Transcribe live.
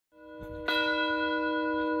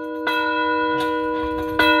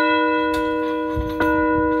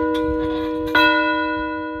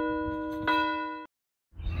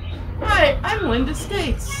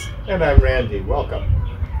And I'm Randy. Welcome.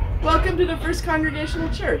 Welcome to the First Congregational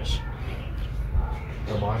Church.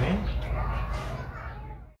 Come on in.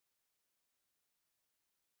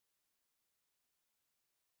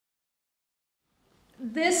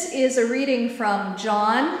 This is a reading from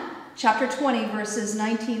John chapter 20, verses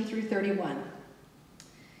 19 through 31.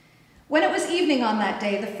 When it was evening on that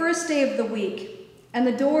day, the first day of the week, and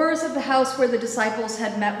the doors of the house where the disciples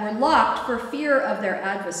had met were locked for fear of their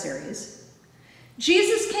adversaries,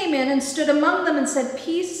 Jesus came in and stood among them and said,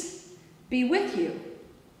 "Peace be with you."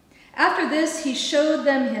 After this, he showed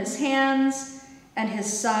them his hands and his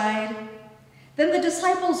side. Then the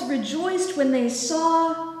disciples rejoiced when they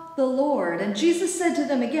saw the Lord. And Jesus said to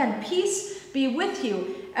them again, "Peace be with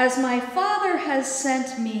you. As my Father has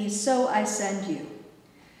sent me, so I send you."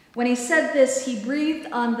 When he said this, he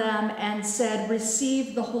breathed on them and said,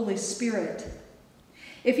 "Receive the Holy Spirit.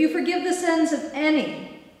 If you forgive the sins of any,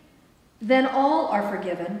 then all are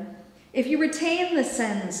forgiven. If you retain the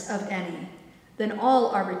sins of any, then all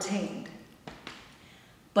are retained."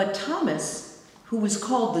 But Thomas, who was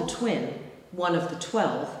called the twin, one of the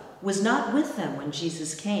 12, was not with them when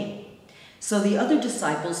Jesus came. So the other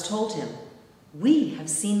disciples told him, "We have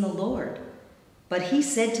seen the Lord." But he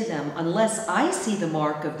said to them, "Unless I see the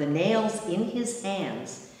mark of the nails in his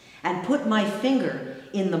hands, and put my finger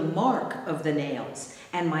in the mark of the nails,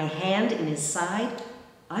 and my hand in his side,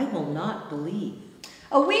 I will not believe."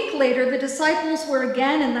 A week later, the disciples were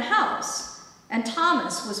again in the house, and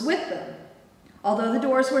Thomas was with them. Although the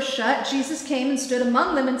doors were shut, Jesus came and stood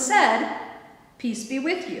among them and said, "Peace be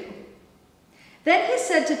with you." Then he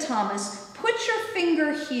said to Thomas, "Put your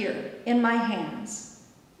finger here in my hands.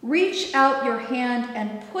 Reach out your hand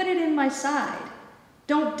and put it in my side.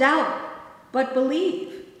 Don't doubt, but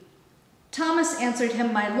believe." Thomas answered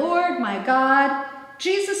him, "My Lord, my God."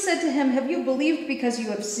 Jesus said to him, "Have you believed because you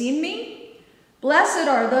have seen me? Blessed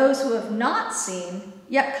are those who have not seen,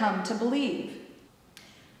 yet come to believe."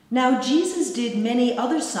 Now Jesus did many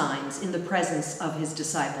other signs in the presence of his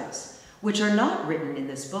disciples, which are not written in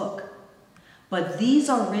this book. But these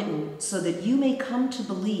are written so that you may come to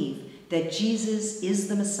believe that Jesus is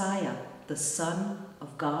the Messiah, the Son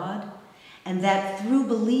of God, and that through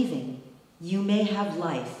believing you may have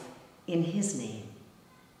life in his name.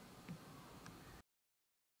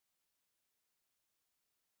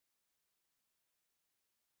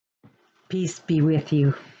 Peace be with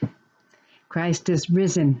you. Christ is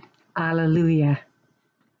risen. Alleluia.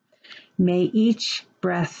 May each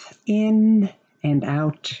breath in and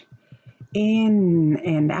out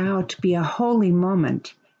be a holy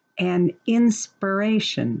moment and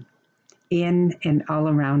inspiration in and all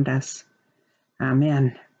around us.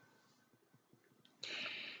 Amen.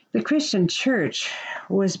 The Christian church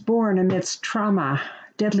was born amidst trauma,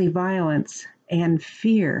 deadly violence, and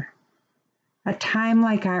fear, a time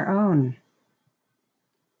like our own.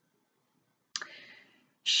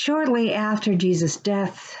 Shortly after Jesus'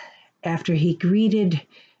 death, after he greeted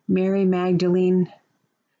Mary Magdalene,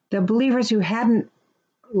 the believers who hadn't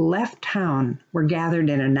left town were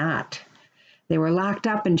gathered in a knot. They were locked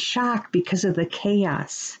up in shock because of the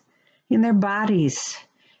chaos in their bodies,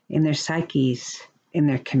 in their psyches, in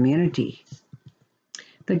their community.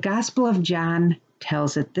 The Gospel of John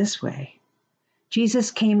tells it this way.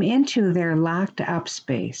 Jesus came into their locked up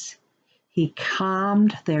space. He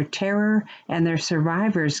calmed their terror and their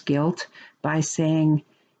survivor's guilt by saying,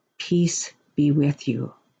 "Peace be with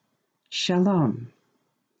you." Shalom.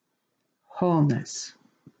 Wholeness.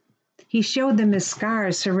 He showed them his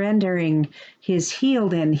scars, surrendering his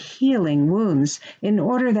healed and healing wounds in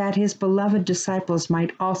order that his beloved disciples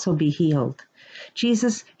might also be healed.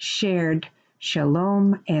 Jesus shared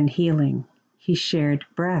shalom and healing. He shared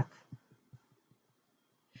breath.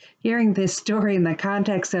 Hearing this story in the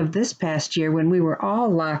context of this past year when we were all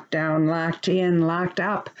locked down, locked in, locked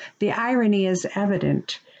up, the irony is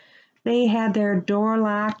evident. They had their door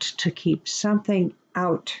locked to keep something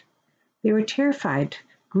out. They were terrified,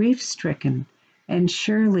 grief-stricken, and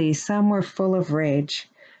surely some were full of rage,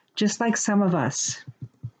 just like some of us.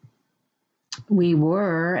 We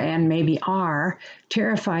were, and maybe are,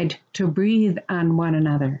 terrified to breathe on one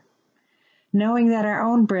another. Knowing that our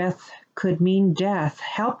own breath could mean death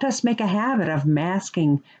helped us make a habit of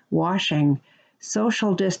masking, washing,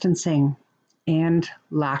 social distancing, and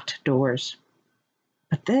locked doors.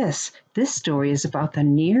 But this story is about the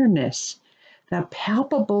nearness, the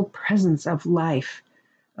palpable presence of life,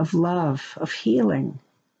 of love, of healing.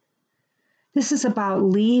 This is about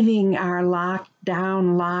leaving our locked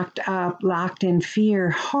down, locked up, locked in fear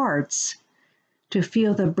hearts to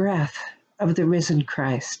feel the breath of the risen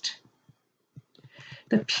Christ.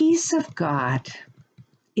 The peace of God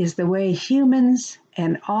is the way humans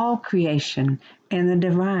and all creation and the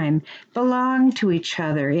divine belong to each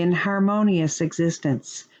other in harmonious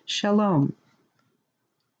existence. Shalom.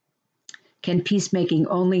 Can peacemaking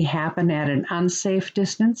only happen at an unsafe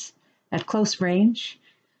distance, at close range?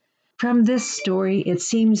 From this story, it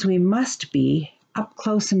seems we must be up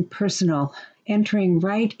close and personal, entering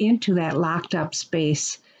right into that locked up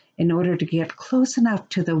space in order to get close enough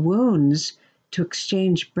to the wounds to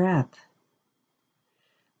exchange breath.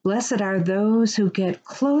 Blessed are those who get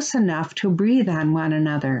close enough to breathe on one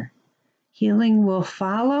another. Healing will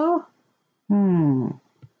follow?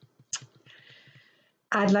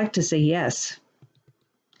 I'd like to say yes,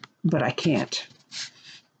 but I can't.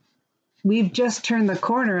 We've just turned the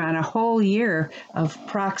corner on a whole year of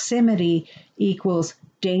proximity equals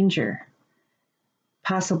danger,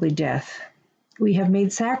 possibly death. We have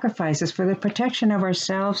made sacrifices for the protection of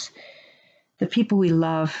ourselves, the people we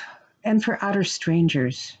love, and for utter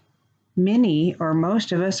strangers. Many or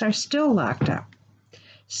most of us are still locked up.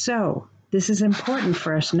 So, this is important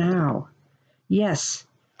for us now. Yes,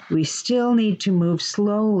 we still need to move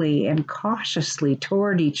slowly and cautiously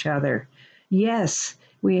toward each other. Yes,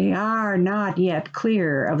 we are not yet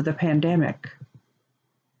clear of the pandemic.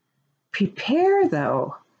 Prepare,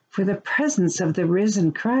 though, for the presence of the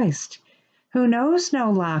risen Christ, who knows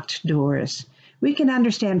no locked doors. We can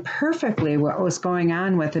understand perfectly what was going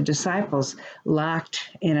on with the disciples locked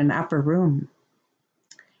in an upper room.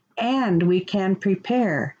 And we can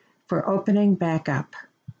prepare for opening back up.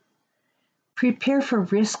 Prepare for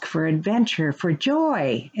risk, for adventure, for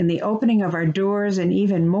joy in the opening of our doors, and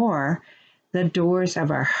even more, the doors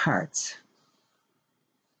of our hearts.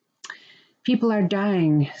 People are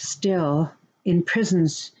dying still in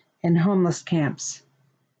prisons and homeless camps,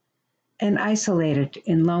 and isolated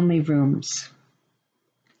in lonely rooms.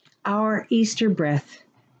 Our Easter breath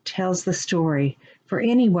tells the story for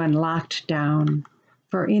anyone locked down,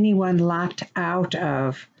 for anyone locked out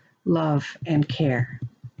of love and care.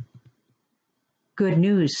 Good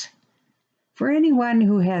news for anyone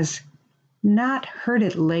who has not heard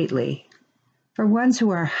it lately, for ones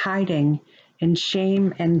who are hiding in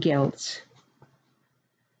shame and guilt.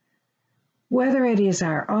 Whether it is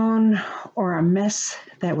our own or a mess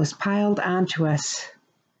that was piled onto us,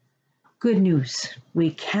 good news,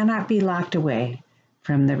 we cannot be locked away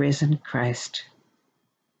from the risen Christ.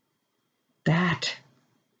 That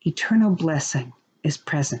eternal blessing is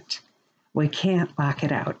present. We can't lock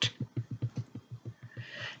it out.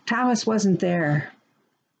 Thomas wasn't there.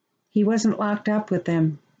 He wasn't locked up with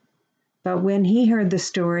them. But when he heard the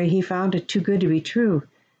story, he found it too good to be true.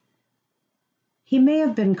 He may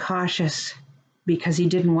have been cautious because he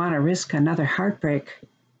didn't want to risk another heartbreak.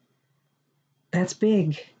 That's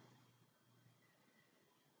big.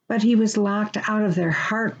 But he was locked out of their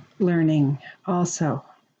heart learning also.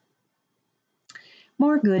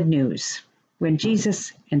 More good news. When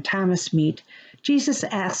Jesus and Thomas meet, Jesus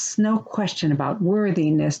asks no question about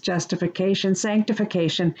worthiness, justification,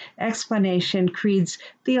 sanctification, explanation, creeds,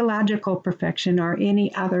 theological perfection, or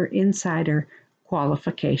any other insider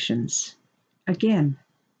qualifications. Again,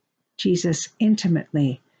 Jesus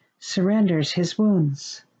intimately surrenders his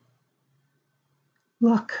wounds.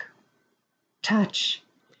 Look, touch.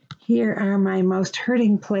 Here are my most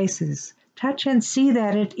hurting places. Touch and see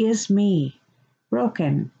that it is me,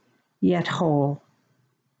 broken yet whole.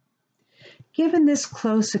 Given this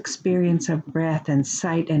close experience of breath and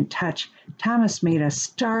sight and touch, Thomas made a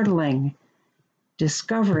startling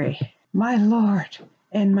discovery. My Lord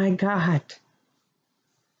and my God.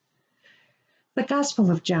 The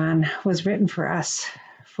Gospel of John was written for us,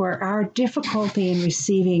 for our difficulty in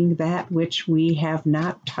receiving that which we have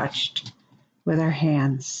not touched with our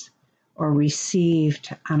hands or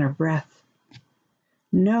received on our breath.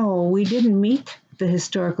 No, we didn't meet the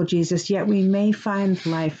historical Jesus, yet we may find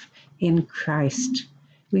life in Christ.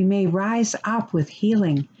 We may rise up with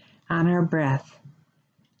healing on our breath,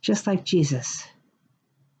 just like Jesus.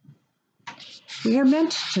 We are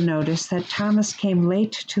meant to notice that Thomas came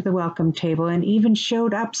late to the welcome table and even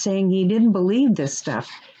showed up saying he didn't believe this stuff.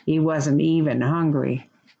 He wasn't even hungry.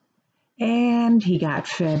 And he got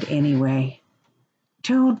fed anyway.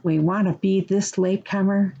 Don't we want to be this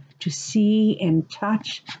latecomer, to see and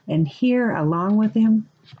touch and hear along with him?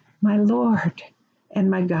 My Lord and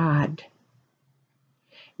my God.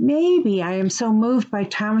 Maybe I am so moved by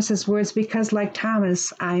Thomas's words because, like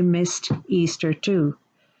Thomas, I missed Easter too.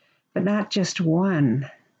 But not just one.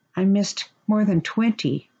 I missed more than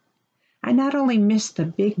 20. I not only missed the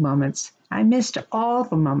big moments, I missed all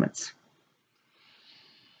the moments.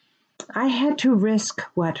 I had to risk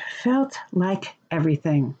what felt like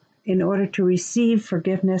everything in order to receive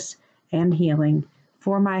forgiveness and healing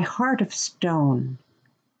for my heart of stone.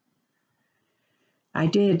 I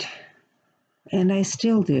did, and I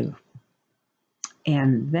still do.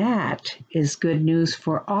 And that is good news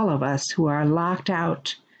for all of us who are locked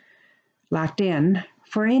in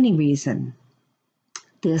for any reason.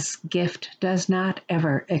 This gift does not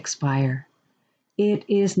ever expire. It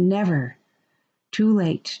is never too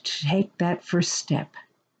late to take that first step,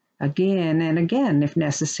 again and again if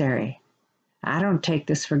necessary. I don't take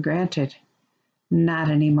this for granted. Not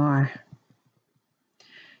anymore.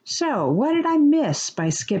 So, what did I miss by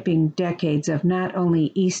skipping decades of not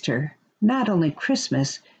only Easter, not only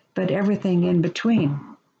Christmas, but everything in between?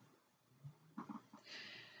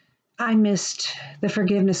 I missed the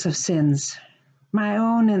forgiveness of sins, my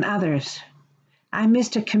own and others. I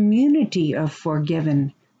missed a community of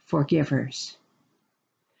forgiven forgivers.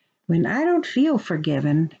 When I don't feel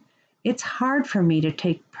forgiven, it's hard for me to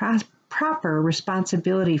take proper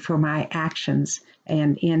responsibility for my actions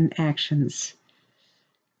and inactions.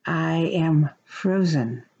 I am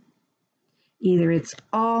frozen. Either it's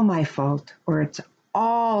all my fault or it's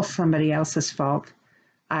all somebody else's fault.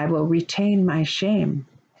 I will retain my shame,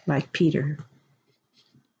 like Peter.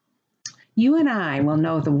 You and I will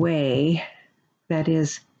know the way, that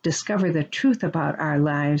is, discover the truth about our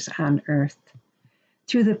lives on earth,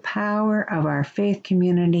 through the power of our faith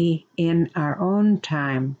community in our own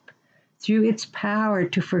time, through its power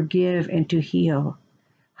to forgive and to heal,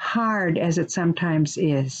 hard as it sometimes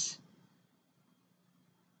is.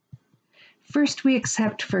 First, we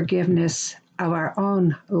accept forgiveness of our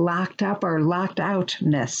own locked up or locked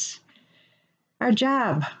outness. Our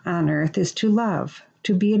job on earth is to love,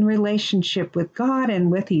 to be in relationship with God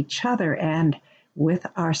and with each other and with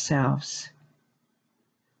ourselves.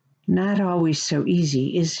 Not always so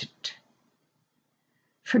easy, is it?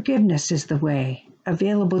 Forgiveness is the way,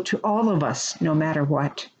 available to all of us, no matter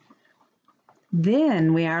what.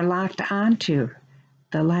 Then we are locked onto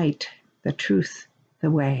the light, the truth,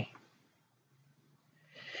 the way.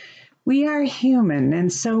 We are human,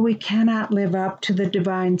 and so we cannot live up to the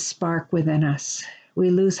divine spark within us. We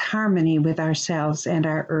lose harmony with ourselves and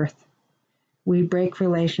our earth. We break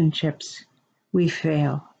relationships. We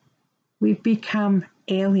fail. We become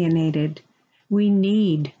alienated. We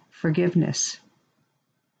need forgiveness.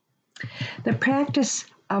 The practice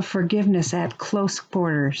of forgiveness at close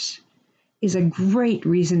quarters is a great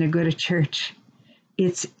reason to go to church.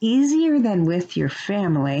 It's easier than with your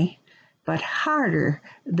family, but harder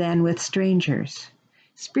than with strangers.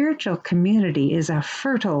 Spiritual community is a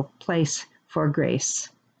fertile place for grace.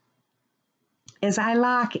 As I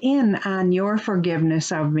lock in on your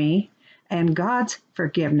forgiveness of me and God's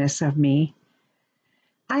forgiveness of me,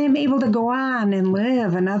 I am able to go on and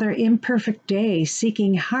live another imperfect day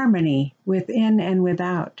seeking harmony within and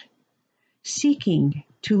without, seeking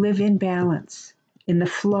to live in balance, in the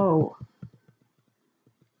flow.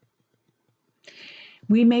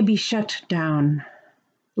 We may be shut down,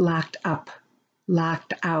 locked up,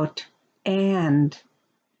 locked out, and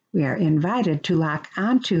we are invited to lock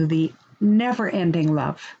onto the never-ending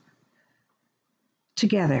love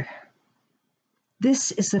together.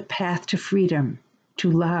 This is the path to freedom,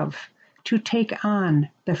 to love, to take on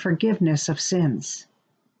the forgiveness of sins.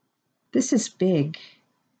 This is big.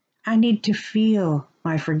 I need to feel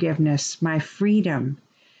my forgiveness, my freedom,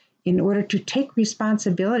 in order to take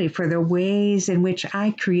responsibility for the ways in which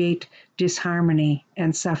I create disharmony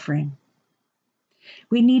and suffering.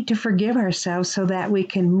 We need to forgive ourselves so that we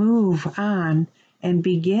can move on and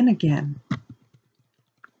begin again.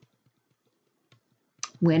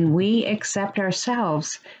 When we accept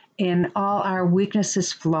ourselves in all our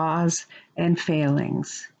weaknesses, flaws, and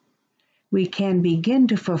failings, we can begin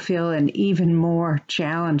to fulfill an even more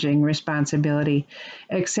challenging responsibility,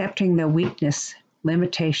 accepting the weakness,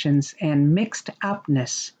 limitations, and mixed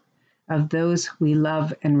upness of those we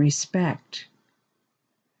love and respect.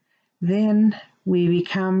 Then we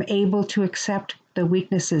become able to accept the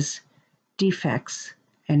weaknesses, defects,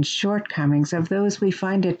 and shortcomings of those we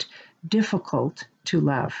find it difficult to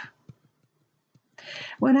love.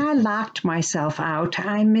 When I locked myself out,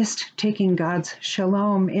 I missed taking God's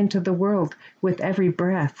shalom into the world with every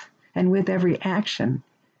breath and with every action.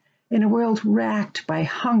 In a world racked by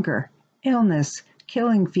hunger, illness,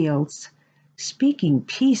 killing fields, speaking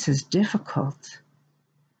peace is difficult.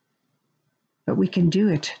 But we can do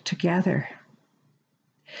it together.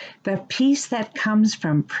 The peace that comes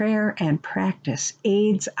from prayer and practice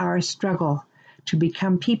aids our struggle to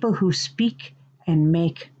become people who speak and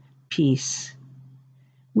make peace.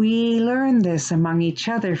 We learn this among each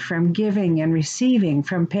other from giving and receiving,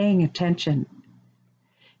 from paying attention.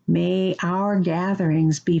 May our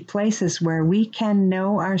gatherings be places where we can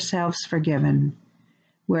know ourselves forgiven,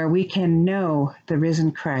 where we can know the risen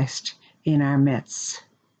Christ in our midst.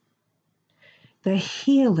 The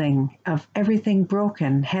healing of everything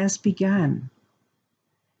broken has begun.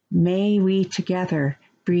 May we together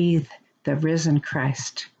breathe the risen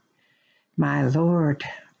Christ, my Lord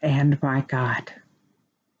and my God.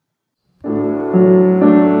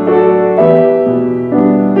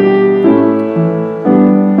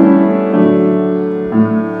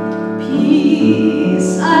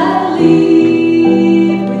 Peace I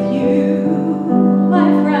leave with you,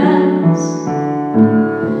 my friends.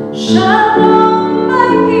 Shalom,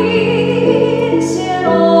 my peace in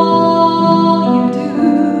all you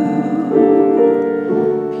do.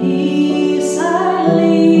 Peace I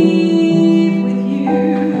leave with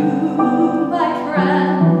you, my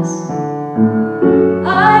friends.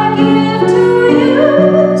 I give to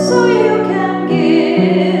you so you can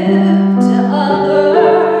give to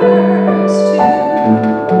others too.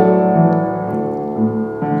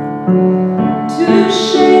 To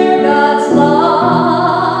share God's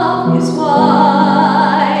love is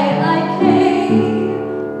why I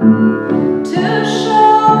came. To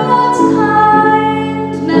show God's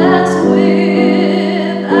kindness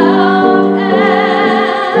without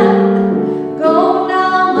end. Go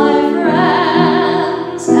now, my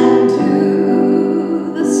friends, and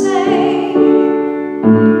do the same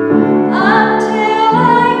until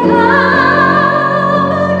I come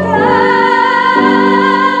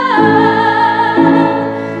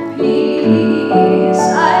again. Peace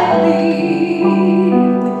I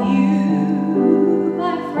leave with you,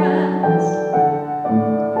 my friends.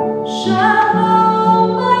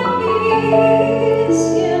 Shalom, my peace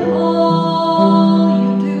in all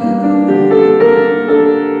you do.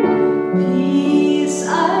 Peace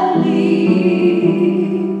I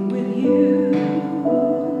leave with you,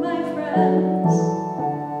 my friends.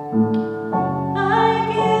 I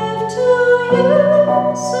give to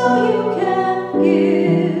you so you can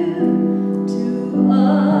give to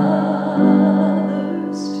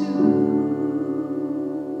others too.